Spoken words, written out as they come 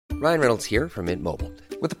Ryan Reynolds here from Mint Mobile.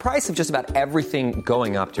 With the price of just about everything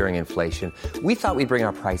going up during inflation, we thought we'd bring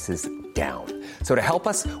our prices down. So to help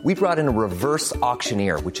us, we brought in a reverse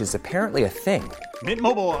auctioneer, which is apparently a thing. Mint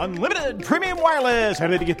Mobile Unlimited Premium Wireless. How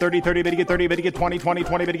to get 30, 30, bit to get 30, bit to get 20, 20,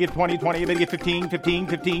 20, bit to get 20, 20, bit to get 15, 15,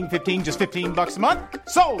 15, 15, just $15 a month?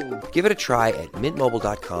 Sold! Give it a try at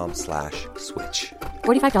mintmobile.com/switch.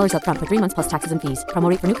 $45 up front for 3 months plus taxes and fees. Promo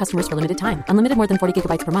rate for new customers for limited time. Unlimited more than 40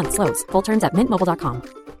 gigabytes per month. Slows full terms at mintmobile.com.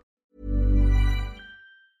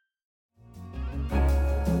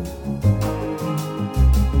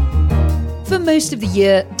 For most of the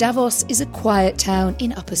year, Davos is a quiet town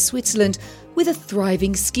in Upper Switzerland with a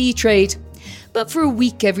thriving ski trade. But for a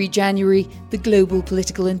week every January, the global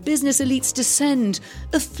political and business elites descend,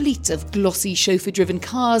 a fleet of glossy chauffeur-driven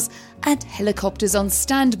cars and helicopters on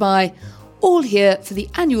standby, all here for the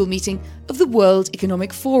annual meeting of the World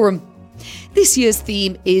Economic Forum. This year's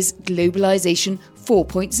theme is Globalisation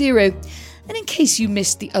 4.0. And in case you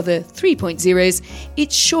missed the other 3.0s,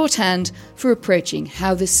 it's shorthand for approaching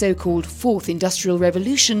how the so-called Fourth Industrial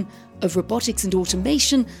Revolution of robotics and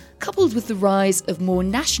automation, coupled with the rise of more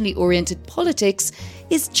nationally oriented politics,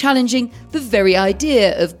 is challenging the very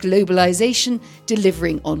idea of globalisation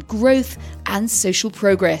delivering on growth and social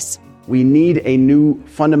progress. We need a new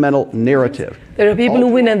fundamental narrative. There are people who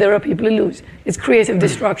win and there are people who lose. It's creative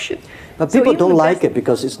destruction. But people don't like it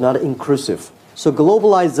because it's not inclusive. So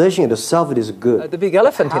globalization itself is good. The big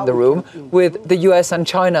elephant in the room with the US and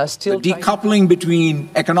China still... The decoupling between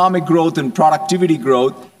economic growth and productivity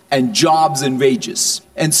growth and jobs and wages.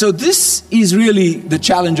 And so this is really the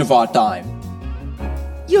challenge of our time.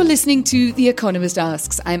 You're listening to The Economist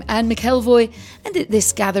Asks. I'm Anne McElvoy, and at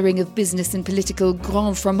this gathering of business and political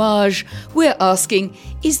grand fromage, we're asking,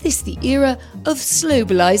 is this the era of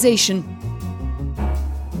slowbalisation?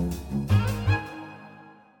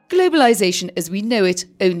 Globalisation as we know it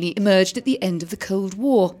only emerged at the end of the Cold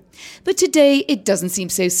War. But today it doesn't seem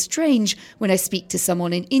so strange when I speak to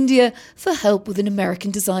someone in India for help with an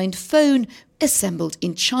American-designed phone assembled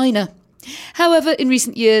in China. However, in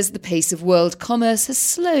recent years, the pace of world commerce has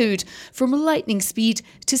slowed from lightning speed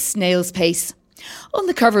to snail's pace. On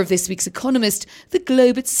the cover of this week's Economist, the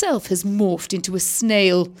globe itself has morphed into a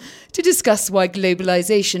snail. To discuss why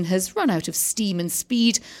globalisation has run out of steam and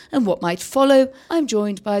speed and what might follow, I'm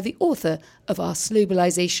joined by the author of our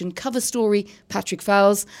Slowbalisation cover story, Patrick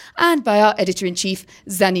Fowles, and by our editor-in-chief,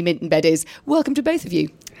 Zanny Minton-Beddoes. Welcome to both of you.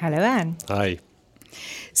 Hello, Anne. Hi.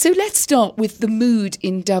 So let's start with the mood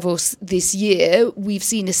in Davos this year. We've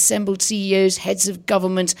seen assembled CEOs, heads of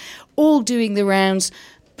government, all doing the rounds,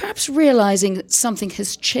 perhaps realising that something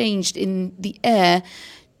has changed in the air.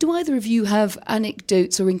 Do either of you have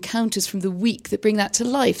anecdotes or encounters from the week that bring that to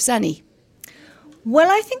life? Zanny? Well,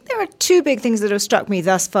 I think there are two big things that have struck me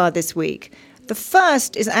thus far this week. The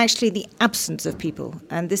first is actually the absence of people,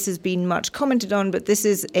 and this has been much commented on, but this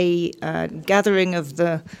is a gathering of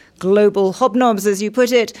the global hobnobs, as you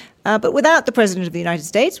put it, but without the President of the United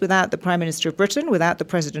States, without the Prime Minister of Britain, without the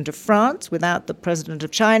President of France, without the President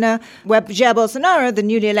of China, where Jair Bolsonaro, the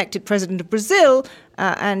newly elected President of Brazil,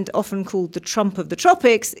 and often called the Trump of the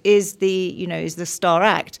tropics, is the star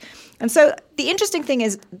act. And so the interesting thing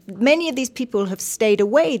is many of these people have stayed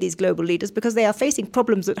away, these global leaders, because they are facing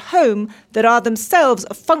problems at home that are themselves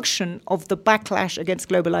a function of the backlash against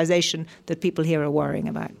globalization that people here are worrying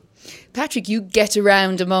about. Patrick, you get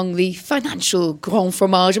around among the financial grand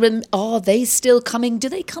fromage. I mean, are they still coming? Do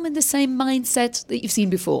they come in the same mindset that you've seen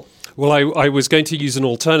before? Well, I was going to use an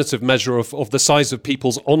alternative measure of the size of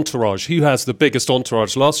people's entourage. Who has the biggest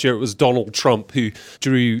entourage? Last year it was Donald Trump who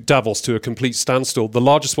drew Davos to a complete standstill. The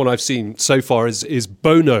largest one I've seen so far is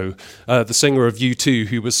Bono, the singer of U2,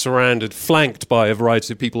 who was flanked by a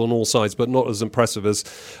variety of people on all sides, but not as impressive as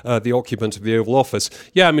the occupant of the Oval Office.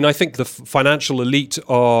 Yeah, I mean, I think the financial elite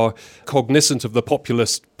are cognizant of the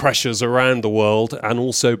populist pressures around the world and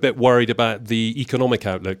also a bit worried about the economic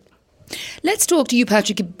outlook. Let's talk to you,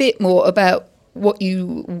 Patrick, a bit more about what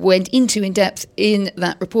you went into in depth in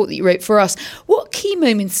that report that you wrote for us. What key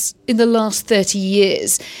moments in the last 30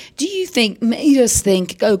 years do you think made us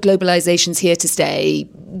think, oh, globalization's here to stay,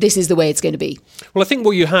 this is the way it's going to be? Well, I think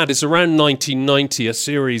what you had is around 1990, a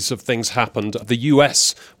series of things happened. The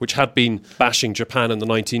US, which had been bashing Japan in the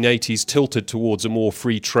 1980s, tilted towards a more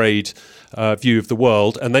free trade view of the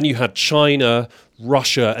world. And then you had China,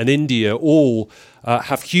 Russia and India all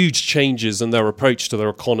have huge changes in their approach to their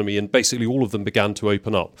economy, and basically all of them began to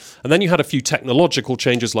open up. And then you had a few technological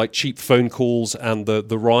changes like cheap phone calls and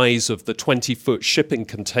the rise of the 20-foot shipping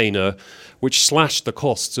container, which slashed the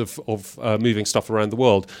costs of moving stuff around the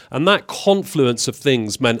world. And that confluence of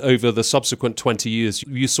things meant over the subsequent 20 years,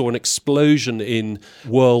 you saw an explosion in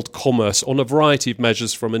world commerce on a variety of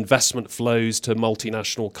measures, from investment flows to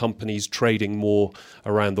multinational companies trading more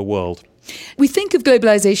around the world. We think of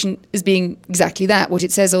globalisation as being exactly that, what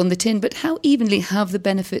it says on the tin, but how evenly have the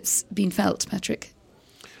benefits been felt, Patrick?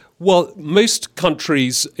 Well, most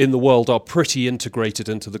countries in the world are pretty integrated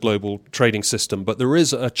into the global trading system, but there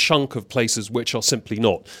is a chunk of places which are simply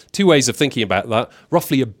not. Two ways of thinking about that.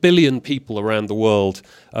 Roughly 1 billion people around the world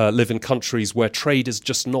live in countries where trade is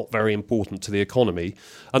just not very important to the economy.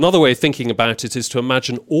 Another way of thinking about it is to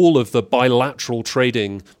imagine all of the bilateral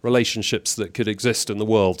trading relationships that could exist in the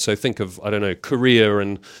world. So think of, Korea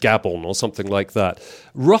and Gabon or something like that.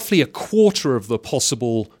 Roughly a quarter of the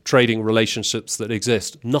possible trading relationships that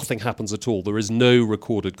exist, nothing happens at all. There is no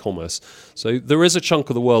recorded commerce. So there is a chunk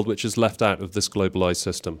of the world which is left out of this globalized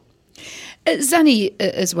system. Zanny,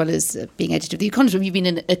 as well as being editor of The Economist, you've been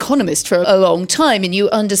an economist for a long time, and you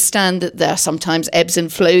understand that there are sometimes ebbs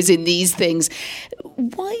and flows in these things.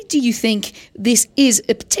 Why do you think this is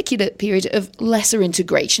a particular period of lesser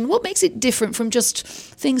integration? What makes it different from just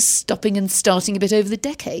things stopping and starting a bit over the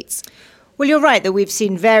decades? Well, you're right that we've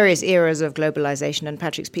seen various eras of globalization, and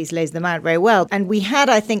Patrick's piece lays them out very well. And we had,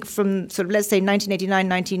 I think, from sort of, let's say, 1989,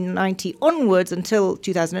 1990 onwards until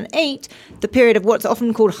 2008, the period of what's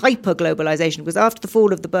often called hyper-globalization, because after the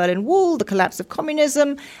fall of the Berlin Wall, the collapse of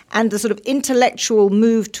communism, and the sort of intellectual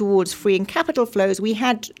move towards freeing capital flows, we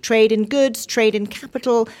had trade in goods, trade in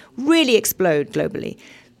capital really explode globally.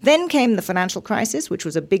 Then came the financial crisis, which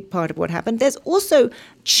was a big part of what happened. There's also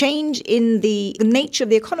change in the nature of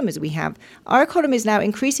the economies we have. Our economies now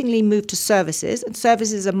increasingly move to services, and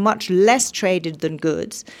services are much less traded than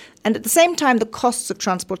goods. And at the same time, the costs of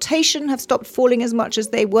transportation have stopped falling as much as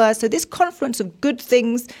they were. So this confluence of good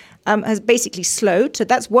things has basically slowed. So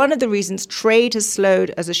that's one of the reasons trade has slowed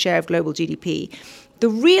as a share of global GDP. The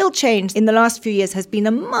real change in the last few years has been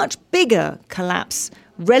a much bigger collapse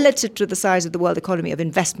relative to the size of the world economy of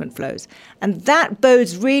investment flows. And that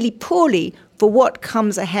bodes really poorly for what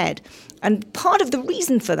comes ahead. And part of the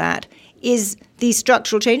reason for that is these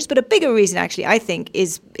structural changes, but a bigger reason, actually, I think,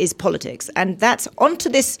 is politics. And that's onto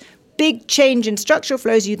this big change in structural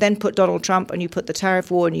flows. You then put Donald Trump and you put the tariff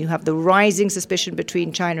war, and you have the rising suspicion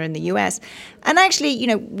between China and the US. And actually,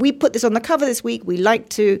 we put this on the cover this week. We like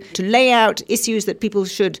to lay out issues that people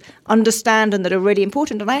should understand and that are really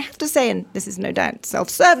important. And I have to say, and this is no doubt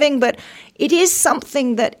self-serving, but it is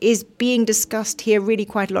something that is being discussed here really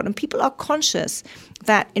quite a lot. And people are conscious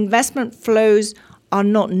that investment flows are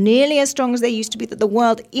not nearly as strong as they used to be, that the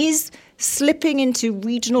world is slipping into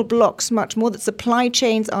regional blocks much more, that supply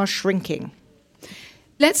chains are shrinking.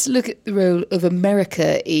 Let's look at the role of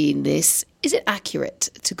America in this. Is it accurate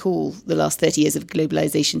to call the last 30 years of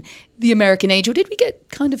globalization the American age, or did we get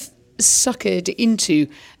kind of suckered into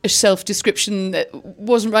a self-description that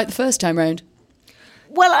wasn't right the first time round?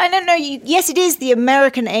 Well, I don't know. Yes, it is the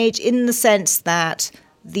American age in the sense that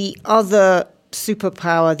the other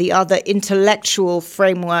superpower, the other intellectual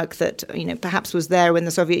framework that, perhaps was there when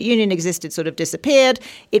the Soviet Union existed, sort of disappeared.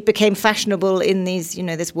 It became fashionable in these,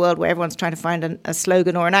 this world where everyone's trying to find a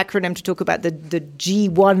slogan or an acronym to talk about the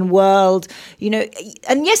G1 world,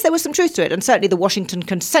 and yes, there was some truth to it. And certainly the Washington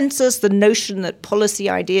Consensus, the notion that policy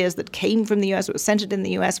ideas that came from the US, that were centered in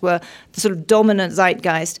the US, were the sort of dominant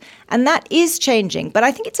zeitgeist. And that is changing. But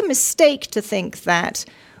I think it's a mistake to think that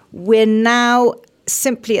we're now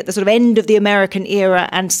simply at the sort of end of the American era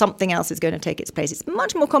and something else is going to take its place. It's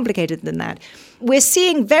much more complicated than that. We're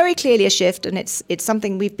seeing very clearly a shift, and it's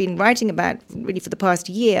something we've been writing about really for the past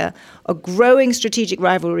year, a growing strategic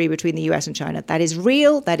rivalry between the US and China. That is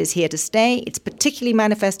real, that is here to stay. It's particularly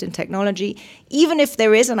manifest in technology. Even if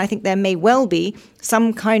there is, and I think there may well be,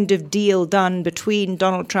 some kind of deal done between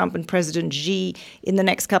Donald Trump and President Xi in the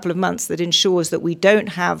next couple of months that ensures that we don't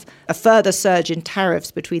have a further surge in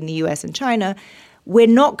tariffs between the US and China, we're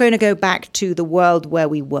not going to go back to the world where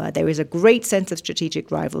we were. There is a great sense of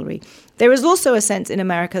strategic rivalry. There is also a sense in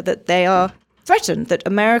America that they are threatened, that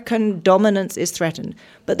American dominance is threatened.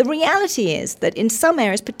 But the reality is that in some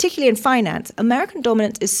areas, particularly in finance, American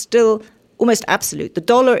dominance is still almost absolute. The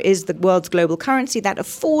dollar is the world's global currency. That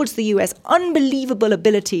affords the US unbelievable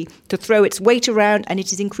ability to throw its weight around, and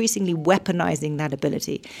it is increasingly weaponizing that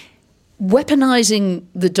ability. Weaponizing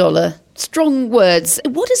the dollar strong words.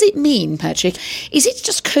 What does it mean, Patrick? Is it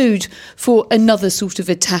just code for another sort of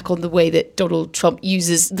attack on the way that Donald Trump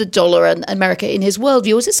uses the dollar and America in his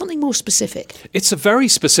worldview, or is it something more specific? It's a very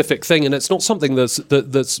specific thing, and it's not something that's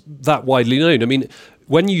that widely known. I mean,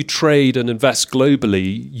 when you trade and invest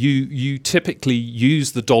globally, you typically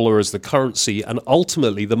use the dollar as the currency, and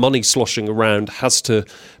ultimately the money sloshing around has to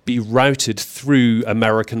be routed through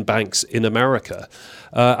American banks in America.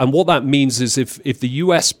 And what that means is if the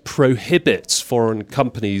US prohibits foreign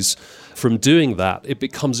companies from doing that, it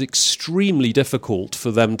becomes extremely difficult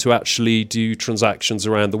for them to actually do transactions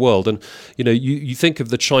around the world. And, you think of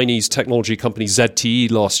the Chinese technology company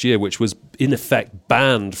ZTE last year, which was in effect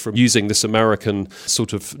banned from using this American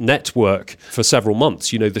sort of network for several months.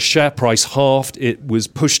 The share price halved, it was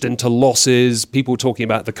pushed into losses, people were talking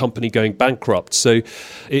about the company going bankrupt. So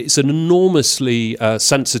it's an enormously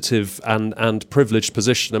sensitive and privileged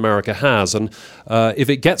position America has. And if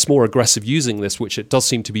it gets more aggressive using this, which it does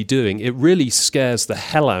seem to be doing, it really scares the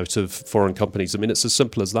hell out of foreign companies. I mean, it's as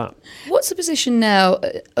simple as that. What's the position now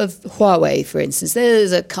of Huawei, for instance?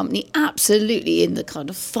 There's a company absolutely in the kind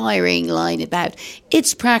of firing line about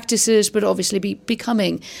its practices, but obviously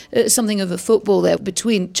becoming something of a football there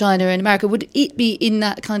between China and America. Would it be in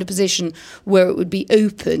that kind of position where it would be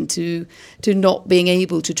open to not being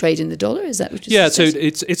able to trade in the dollar? Is that what you're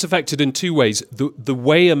suggesting? So it's affected in two ways. The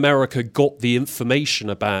way America got the information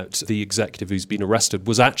about the executive who's been arrested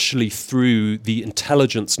was actually through the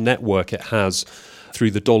intelligence network it has through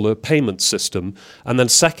the dollar payment system. And then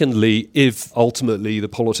secondly, if ultimately the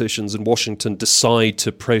politicians in Washington decide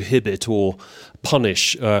to prohibit or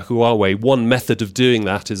punish Huawei, one method of doing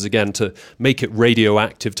that is, again, to make it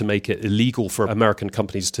radioactive, to make it illegal for American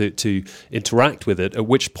companies to interact with it, at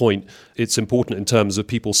which point it's important in terms of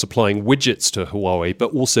people supplying widgets to Huawei,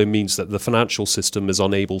 but also means that the financial system is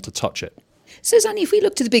unable to touch it. So, Zanny, if we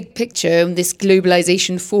look to the big picture, this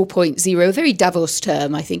globalisation 4.0, a very Davos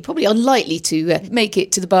term, I think, probably unlikely to make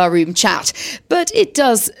it to the barroom chat, but it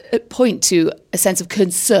does point to a sense of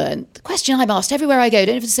concern. The question I'm asked everywhere I go, I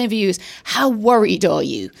don't know if it's the same for you, is how worried are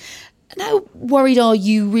you? And how worried are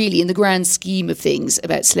you really in the grand scheme of things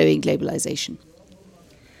about slowing globalisation?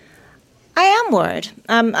 I am worried.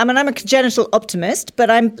 I'm a congenital optimist, but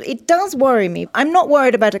it does worry me. I'm not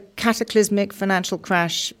worried about a cataclysmic financial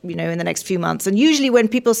crash, in the next few months. And usually when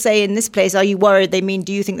people say in this place, are you worried? They mean,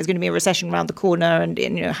 do you think there's going to be a recession around the corner? And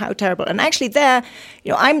how terrible. And actually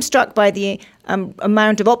I'm struck by the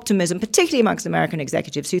amount of optimism, particularly amongst American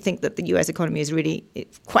executives who think that the US economy is really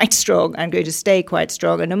quite strong and going to stay quite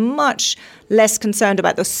strong, and are much less concerned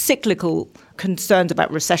about those cyclical concerns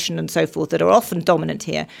about recession and so forth that are often dominant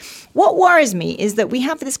here. What worries me is that we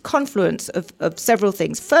have this confluence of several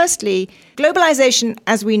things. Firstly, globalization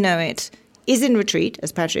as we know it is in retreat,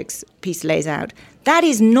 as Patrick's piece lays out. That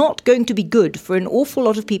is not going to be good for an awful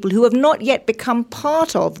lot of people who have not yet become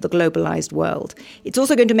part of the globalized world. It's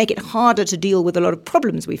also going to make it harder to deal with a lot of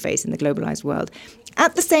problems we face in the globalized world.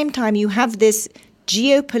 At the same time, you have this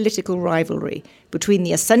geopolitical rivalry between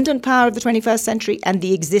the ascendant power of the 21st century and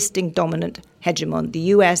the existing dominant hegemon, the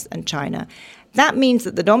US and China. That means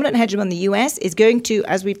that the dominant hegemon, the US, is going to,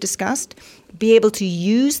 as we've discussed, be able to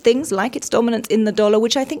use things like its dominance in the dollar,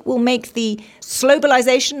 which I think will make the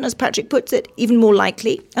slowbalisation, as Patrick puts it, even more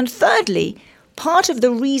likely. And thirdly, part of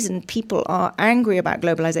the reason people are angry about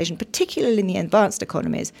globalisation, particularly in the advanced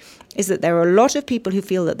economies, is that there are a lot of people who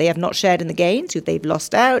feel that they have not shared in the gains, who they've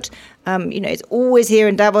lost out. It's always here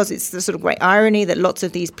in Davos, it's the sort of great irony that lots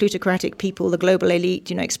of these plutocratic people, the global elite,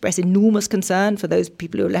 express enormous concern for those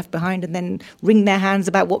people who are left behind and then wring their hands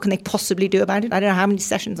about what can they possibly do about it. I don't know how many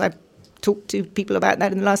sessions I've talked to people about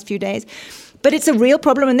that in the last few days. But it's a real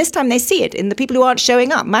problem, and this time they see it in the people who aren't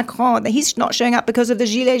showing up. Macron, he's not showing up because of the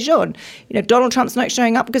Gilets jaunes. Donald Trump's not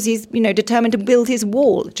showing up because he's, determined to build his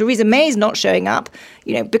wall. Theresa May's not showing up,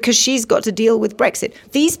 because she's got to deal with Brexit.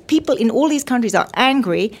 These people in all these countries are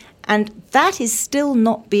angry, and that is still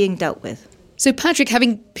not being dealt with. So, Patrick,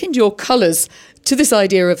 having pinned your colours to this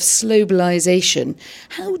idea of slowbalisation,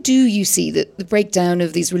 how do you see the breakdown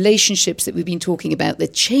of these relationships that we've been talking about, the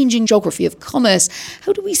changing geography of commerce?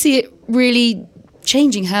 How do we see it really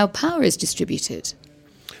changing how power is distributed?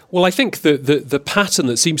 Well, I think the pattern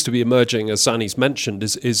that seems to be emerging, as Zanny's mentioned,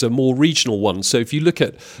 is a more regional one. So if you look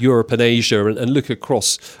at Europe and Asia and look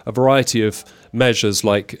across a variety of measures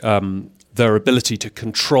like their ability to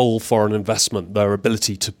control foreign investment, their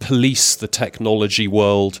ability to police the technology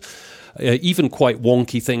world, even quite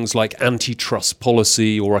wonky things like antitrust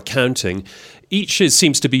policy or accounting, each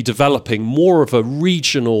seems to be developing more of a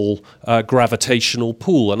regional gravitational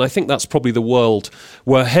pull. And I think that's probably the world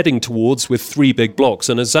we're heading towards with three big blocks.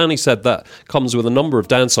 And as Zanny said, that comes with a number of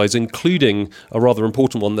downsides, including a rather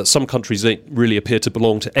important one that some countries don't really appear to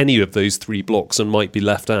belong to any of those three blocks and might be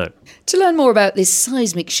left out. To learn more about this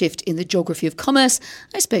seismic shift in the geography of commerce,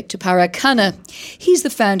 I spoke to Parag Khanna. He's the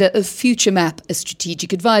founder of FutureMap, a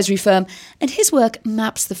strategic advisory firm, and his work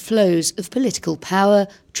maps the flows of political power,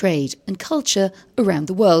 trade and culture around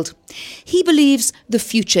the world. He believes the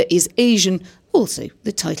future is Asian, also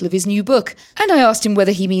the title of his new book. And I asked him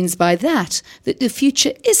whether he means by that the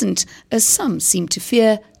future isn't, as some seem to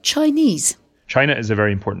fear, Chinese. China is a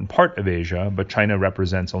very important part of Asia, but China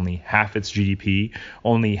represents only half its GDP,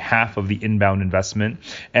 only half of the inbound investment,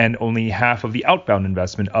 and only half of the outbound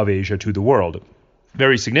investment of Asia to the world.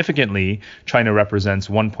 Very significantly, China represents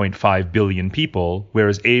 1.5 billion people,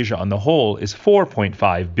 whereas Asia on the whole is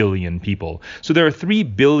 4.5 billion people. So there are 3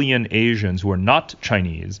 billion Asians who are not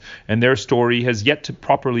Chinese, and their story has yet to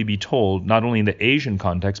properly be told, not only in the Asian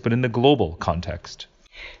context, but in the global context.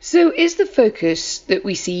 So is the focus that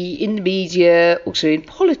we see in the media, also in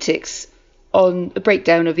politics, on a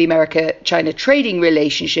breakdown of the America-China trading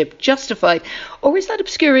relationship justified, or is that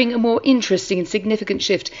obscuring a more interesting and significant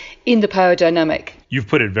shift in the power dynamic? You've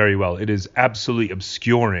put it very well. It is absolutely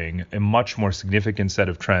obscuring a much more significant set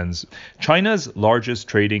of trends. China's largest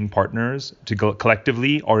trading partners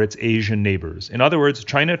collectively are its Asian neighbors. In other words,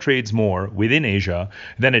 China trades more within Asia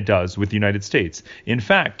than it does with the United States. In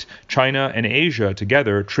fact, China and Asia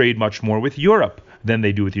together trade much more with Europe than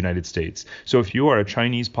they do with the United States. So if you are a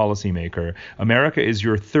Chinese policymaker, America is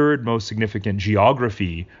your third most significant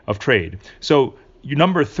geography of trade. So your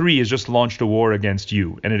number 3 has just launched a war against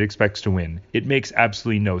you and it expects to win. It makes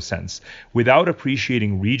absolutely no sense. Without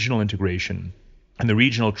appreciating regional integration and the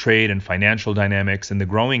regional trade and financial dynamics and the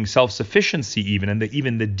growing self-sufficiency even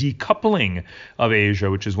the decoupling of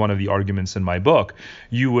Asia, which is one of the arguments in my book,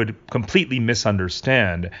 you would completely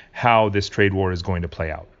misunderstand how this trade war is going to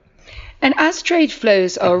play out. And as trade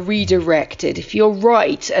flows are redirected, if you're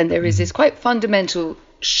right, and there is this quite fundamental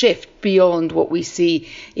shift beyond what we see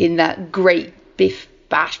in that great biff,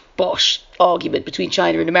 bash, bosh argument between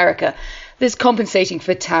China and America, there's compensating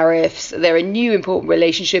for tariffs, there are new important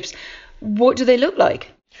relationships. What do they look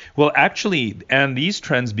like? Well, actually, and these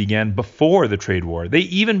trends began before the trade war. They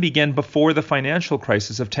even began before the financial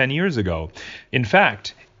crisis of 10 years ago. In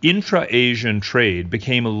fact, intra-Asian trade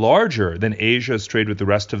became larger than Asia's trade with the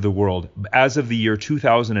rest of the world as of the year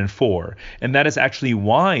 2004. And that is actually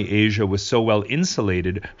why Asia was so well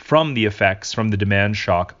insulated from the effects from the demand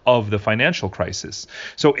shock of the financial crisis.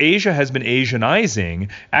 So Asia has been Asianizing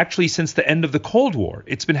actually since the end of the Cold War.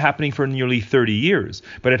 It's been happening for nearly 30 years,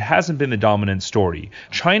 but it hasn't been the dominant story.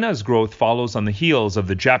 China's growth follows on the heels of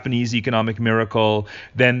the Japanese economic miracle,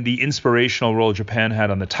 then the inspirational role Japan had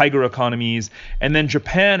on the tiger economies, and then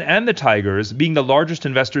Japan and the tigers being the largest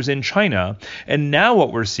investors in China. And now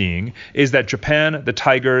what we're seeing is that Japan, the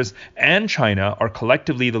tigers, and China are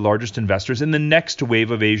collectively the largest investors in the next wave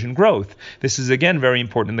of Asian growth. This is again very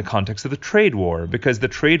important in the context of the trade war, because the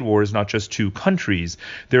trade war is not just two countries.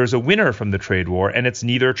 There is a winner from the trade war, and it's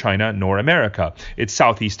neither China nor America. It's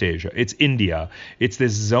Southeast Asia. It's India. It's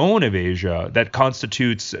this zone of Asia that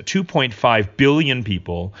constitutes 2.5 billion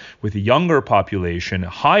people with a younger population,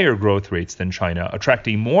 higher growth rates than China,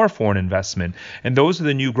 attracting more foreign investment, and those are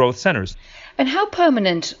the new growth centers. And how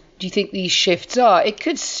permanent do you think these shifts are? It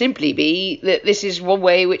could simply be that this is one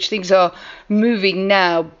way in which things are moving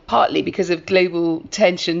now, partly because of global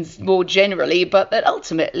tensions more generally, but that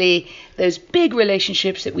ultimately those big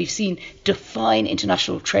relationships that we've seen define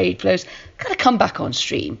international trade flows kind of come back on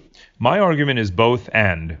stream. My argument is both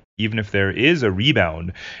and. Even if there is a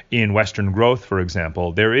rebound in Western growth, for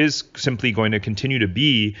example, there is simply going to continue to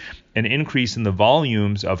be an increase in the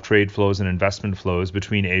volumes of trade flows and investment flows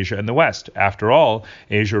between Asia and the West. After all,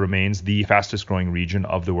 Asia remains the fastest growing region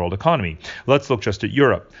of the world economy. Let's look just at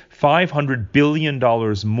Europe. $500 billion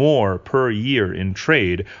more per year in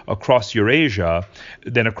trade across Eurasia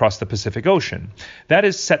than across the Pacific Ocean. That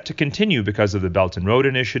is set to continue because of the Belt and Road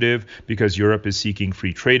Initiative, because Europe is seeking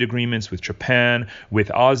free trade agreements with Japan, with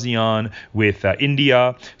ASEAN, with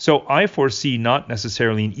India. So I foresee not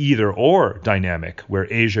necessarily an either or dynamic where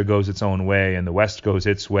Asia goes its own way and the West goes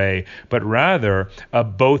its way, but rather a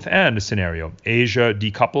both and scenario. Asia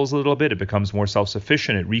decouples a little bit, it becomes more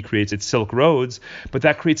self-sufficient, it recreates its Silk Roads, but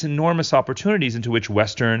that creates enormous opportunities into which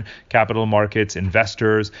Western capital markets,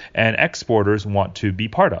 investors, and exporters want to be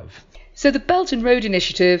part of. So the Belt and Road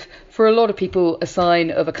Initiative, for a lot of people, a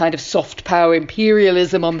sign of a kind of soft power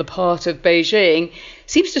imperialism on the part of Beijing,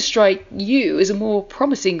 seems to strike you as a more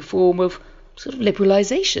promising form of sort of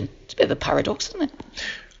liberalisation. It's a bit of a paradox, isn't it?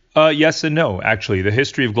 Yes and no, actually. The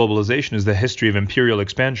history of globalization is the history of imperial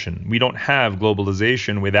expansion. We don't have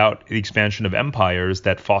globalization without the expansion of empires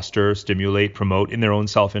that foster, stimulate, promote in their own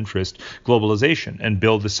self-interest globalization and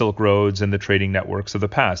build the Silk Roads and the trading networks of the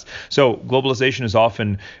past. So globalization is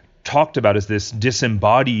often talked about as this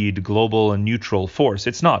disembodied global and neutral force.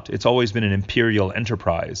 It's not. It's always been an imperial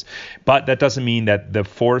enterprise. But that doesn't mean that the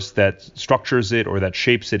force that structures it or that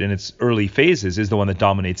shapes it in its early phases is the one that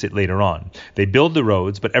dominates it later on. They build the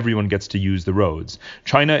roads, but everyone gets to use the roads.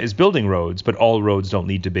 China is building roads, but all roads don't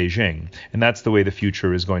lead to Beijing. And that's the way the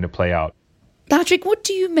future is going to play out. Patrick, what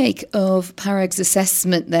do you make of Parag's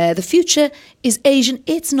assessment there? The future is Asian.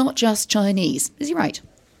 It's not just Chinese. Is he right?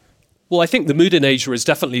 Well, I think the mood in Asia is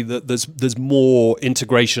definitely that there's more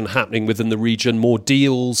integration happening within the region, more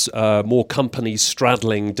deals, more companies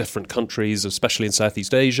straddling different countries, especially in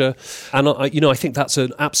Southeast Asia. And, I think that's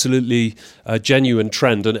an absolutely genuine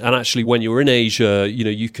trend. And actually, when you're in Asia,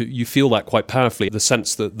 you feel that quite powerfully, the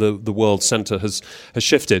sense that the world centre has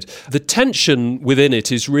shifted. The tension within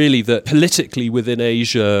it is really that politically within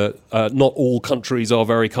Asia, not all countries are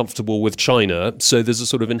very comfortable with China. So there's a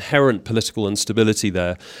sort of inherent political instability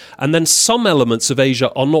there. And then some elements of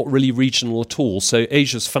Asia are not really regional at all. So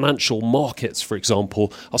Asia's financial markets, for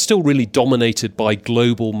example, are still really dominated by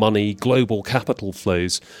global money, global capital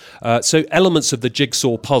flows. So elements of the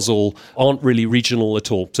jigsaw puzzle aren't really regional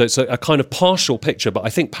at all. So it's a kind of partial picture, but I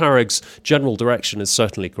think Parag's general direction is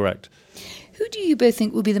certainly correct. Who do you both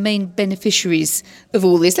think will be the main beneficiaries of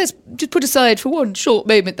all this? Let's just put aside for one short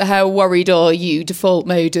moment the how worried are you default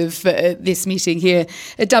mode of this meeting here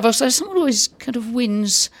at Davos. Someone always kind of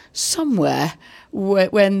wins somewhere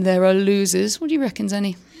when there are losers. What do you reckon,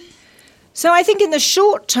 Zanny? So I think in the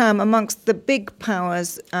short term, amongst the big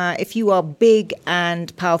powers, if you are big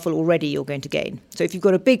and powerful already, you're going to gain. So if you've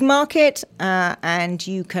got a big market and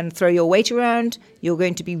you can throw your weight around, you're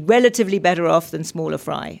going to be relatively better off than smaller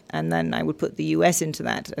fry. And then I would put the US into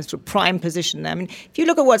that as a prime position there. I mean, if you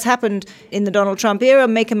look at what's happened in the Donald Trump era,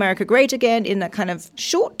 Make America Great Again, in that kind of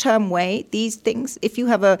short-term way, these things, if you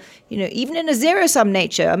have even in a zero-sum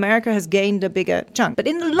nature, America has gained a bigger chunk. But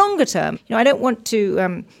in the longer term, I don't want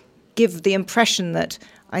to give the impression that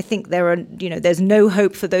I think there's no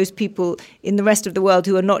hope for those people in the rest of the world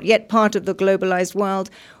who are not yet part of the globalized world.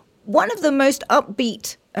 One of the most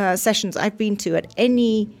upbeat sessions I've been to at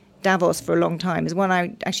any Davos for a long time is one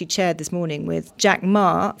I actually chaired this morning with Jack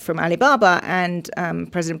Ma from Alibaba and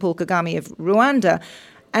President Paul Kagame of Rwanda.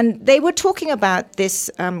 And they were talking about this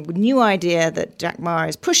new idea that Jack Ma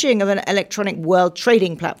is pushing of an electronic world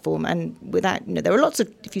trading platform. And without, there are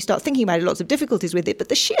if you start thinking about it, lots of difficulties with it. But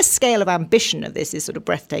the sheer scale of ambition of this is sort of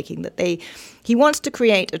breathtaking, that he wants to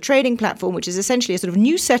create a trading platform, which is essentially a sort of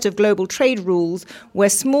new set of global trade rules where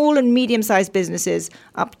small and medium-sized businesses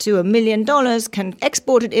up to $1 million can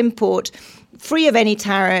export and import free of any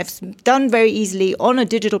tariffs, done very easily on a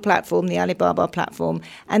digital platform, the Alibaba platform.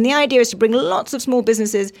 And the idea is to bring lots of small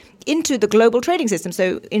businesses into the global trading system.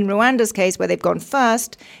 So in Rwanda's case, where they've gone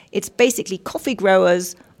first, it's basically coffee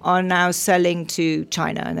growers are now selling to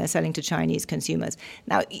China, and they're selling to Chinese consumers.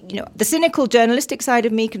 Now, the cynical journalistic side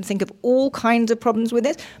of me can think of all kinds of problems with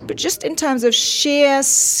this, but just in terms of sheer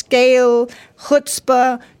scale,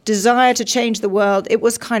 chutzpah, desire to change the world, it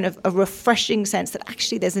was kind of a refreshing sense that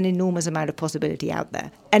actually there's an enormous amount of possibility out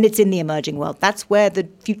there, and it's in the emerging world. That's where the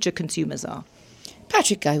future consumers are.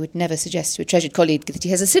 Patrick, I would never suggest to a treasured colleague that he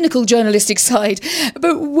has a cynical journalistic side,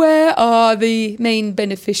 but where are the main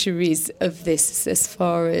beneficiaries of this as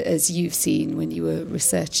far as you've seen when you were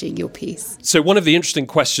researching your piece? So one of the interesting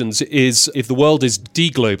questions is if the world is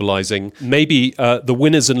deglobalizing, maybe the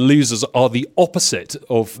winners and losers are the opposite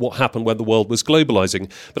of what happened when the world was globalizing.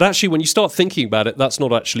 But actually, when you start thinking about it, that's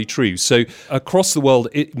not actually true. So across the world,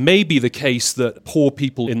 it may be the case that poor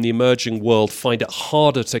people in the emerging world find it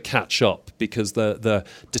harder to catch up because they're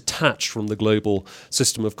detached from the global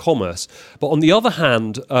system of commerce. But on the other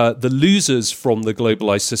hand, the losers from the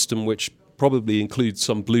globalized system, which probably includes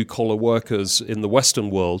some blue-collar workers in the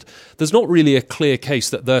Western world, there's not really a clear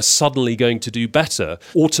case that they're suddenly going to do better.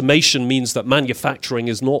 Automation means that manufacturing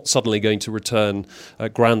is not suddenly going to return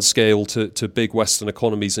at grand scale to big Western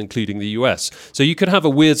economies, including the US. So you could have a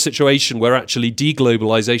weird situation where actually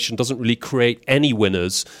deglobalization doesn't really create any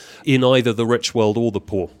winners in either the rich world or the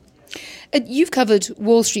poor. You've covered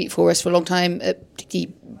Wall Street for us for a long time,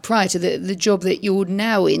 particularly prior to the job that you're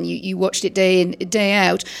now in. You watched it day in, day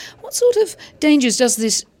out. What sort of dangers does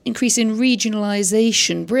this increase in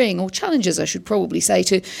regionalisation bring, or challenges, I should probably say,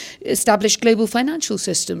 to established global financial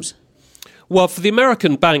systems? Well, for the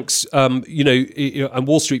American banks, and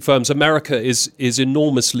Wall Street firms, America is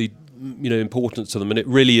enormously important to them, and it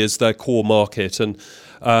really is their core market. And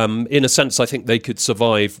in a sense, I think they could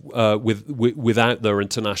survive without their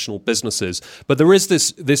international businesses. But there is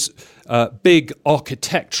this big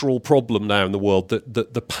architectural problem now in the world that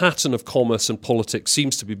the pattern of commerce and politics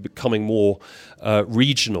seems to be becoming more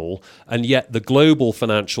regional, and yet the global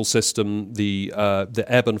financial system, the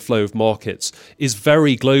ebb and flow of markets, is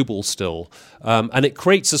very global still. And it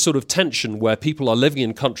creates a sort of tension where people are living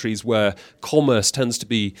in countries where commerce tends to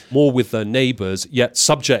be more with their neighbours, yet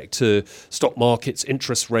subject to stock markets,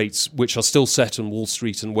 interest rates, which are still set on Wall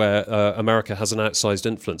Street and where America has an outsized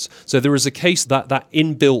influence. So there is a case that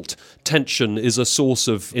inbuilt tension is a source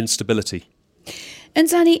of instability. And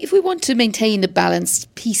Zanny, if we want to maintain a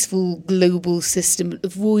balanced, peaceful global system,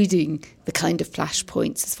 avoiding the kind of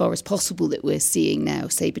flashpoints as far as possible that we're seeing now,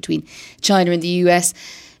 say between China and the US,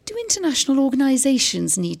 do international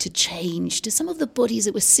organisations need to change? Do some of the bodies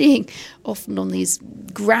that we're seeing often on these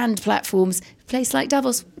grand platforms, a place like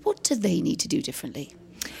Davos, what do they need to do differently?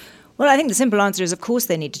 Well, I think the simple answer is, of course,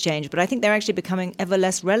 they need to change, but I think they're actually becoming ever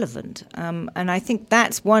less relevant. And I think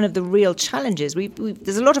that's one of the real challenges.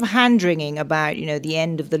 There's a lot of hand-wringing about, the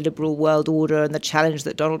end of the liberal world order and the challenge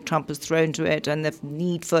that Donald Trump has thrown to it and the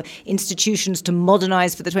need for institutions to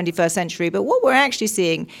modernize for the 21st century. But what we're actually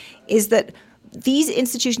seeing is that these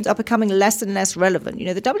institutions are becoming less and less relevant.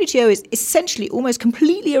 The WTO is essentially almost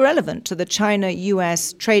completely irrelevant to the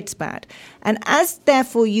China-US trade spat. And as,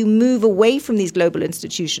 therefore, you move away from these global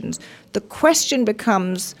institutions, the question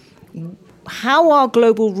becomes, how are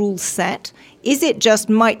global rules set? Is it just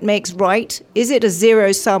might makes right? Is it a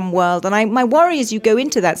zero-sum world? And my worry is you go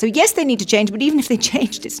into that. So, yes, they need to change, but even if they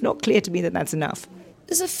changed, it's not clear to me that that's enough.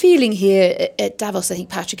 There's a feeling here at Davos, I think,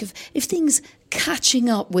 Patrick, of things catching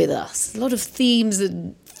up with us. A lot of themes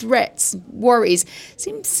and threats, worries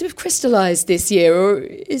seem to have crystallised this year, or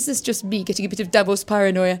is this just me getting a bit of Davos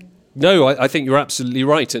paranoia? No, I think you're absolutely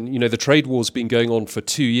right. And, the trade war's been going on for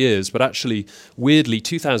 2 years, but actually, weirdly,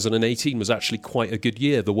 2018 was actually quite a good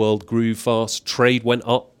year. The world grew fast, trade went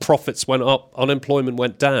up, profits went up, unemployment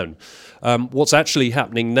went down. What's actually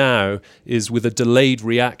happening now is, with a delayed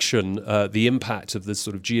reaction, the impact of this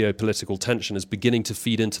sort of geopolitical tension is beginning to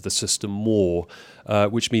feed into the system more,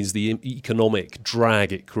 which means the economic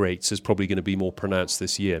drag it creates is probably going to be more pronounced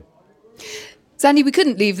this year. Zandy, we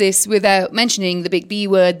couldn't leave this without mentioning the big B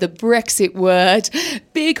word, the Brexit word.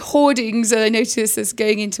 Big hoardings, I notice, as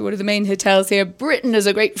going into one of the main hotels here. Britain as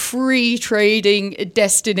a great free trading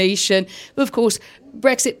destination. But of course,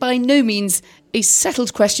 Brexit by no means a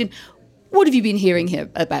settled question. What have you been hearing here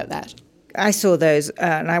about that? I saw those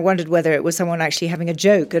and I wondered whether it was someone actually having a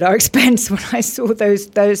joke at our expense when I saw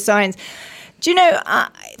those signs. Do you know,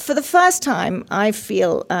 for the first time, I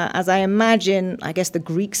feel, as I imagine, I guess the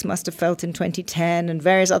Greeks must have felt in 2010 and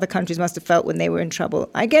various other countries must have felt when they were in trouble,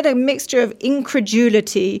 I get a mixture of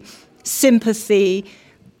incredulity, sympathy,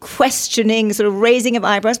 questioning, sort of raising of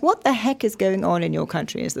eyebrows. What the heck is going on in your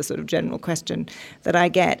country is the sort of general question that I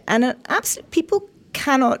get. And people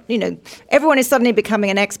cannot, everyone is suddenly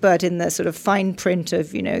becoming an expert in the sort of fine print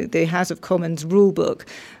of, the House of Commons rule book.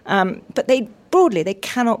 But they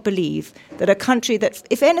cannot believe that a country that,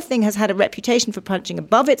 if anything, has had a reputation for punching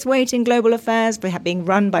above its weight in global affairs, for being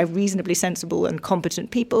run by reasonably sensible and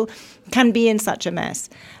competent people, can be in such a mess.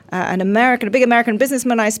 A big American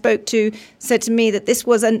businessman I spoke to said to me that this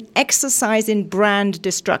was an exercise in brand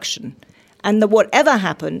destruction, and that whatever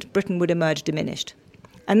happened, Britain would emerge diminished.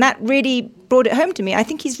 And that really brought it home to me. I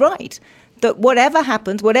think he's right. That whatever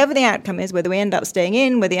happens, whatever the outcome is, whether we end up staying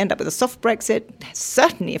in, whether we end up with a soft Brexit,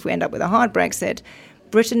 certainly if we end up with a hard Brexit,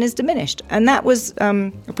 Britain is diminished. And that was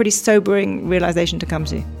a pretty sobering realisation to come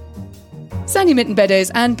to. Zanny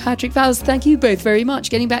Mitton-Beddoes and Patrick Vowles, thank you both very much.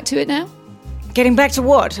 Getting back to it now? Getting back to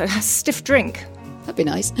what? A stiff drink. That'd be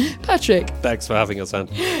nice. Patrick. Thanks for having us, Anne.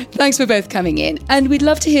 Thanks for both coming in. And we'd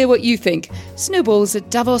love to hear what you think. Snowballs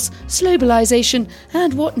at Davos, slowbalisation,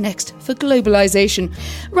 and what next for globalisation.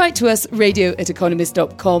 Write to us,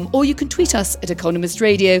 radio@economist.com, or you can tweet us at Economist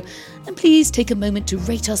Radio. And please take a moment to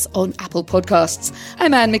rate us on Apple Podcasts.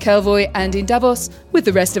 I'm Anne McElvoy, and in Davos, with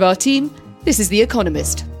the rest of our team, this is The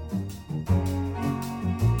Economist.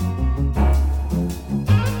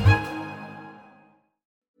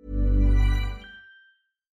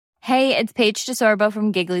 Hey, it's Paige DeSorbo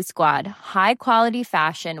from Giggly Squad. High quality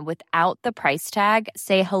fashion without the price tag.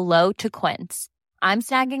 Say hello to Quince. I'm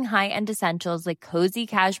snagging high-end essentials like cozy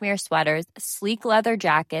cashmere sweaters, sleek leather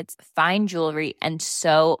jackets, fine jewelry, and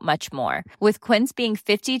so much more. With Quince being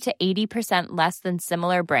 50 to 80% less than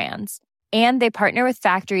similar brands. And they partner with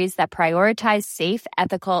factories that prioritize safe,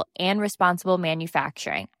 ethical, and responsible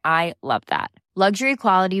manufacturing. I love that. Luxury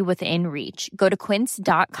quality within reach. Go to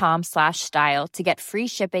quince.com/style to get free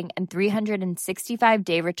shipping and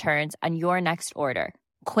 365-day returns on your next order.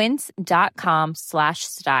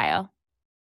 Quince.com/style.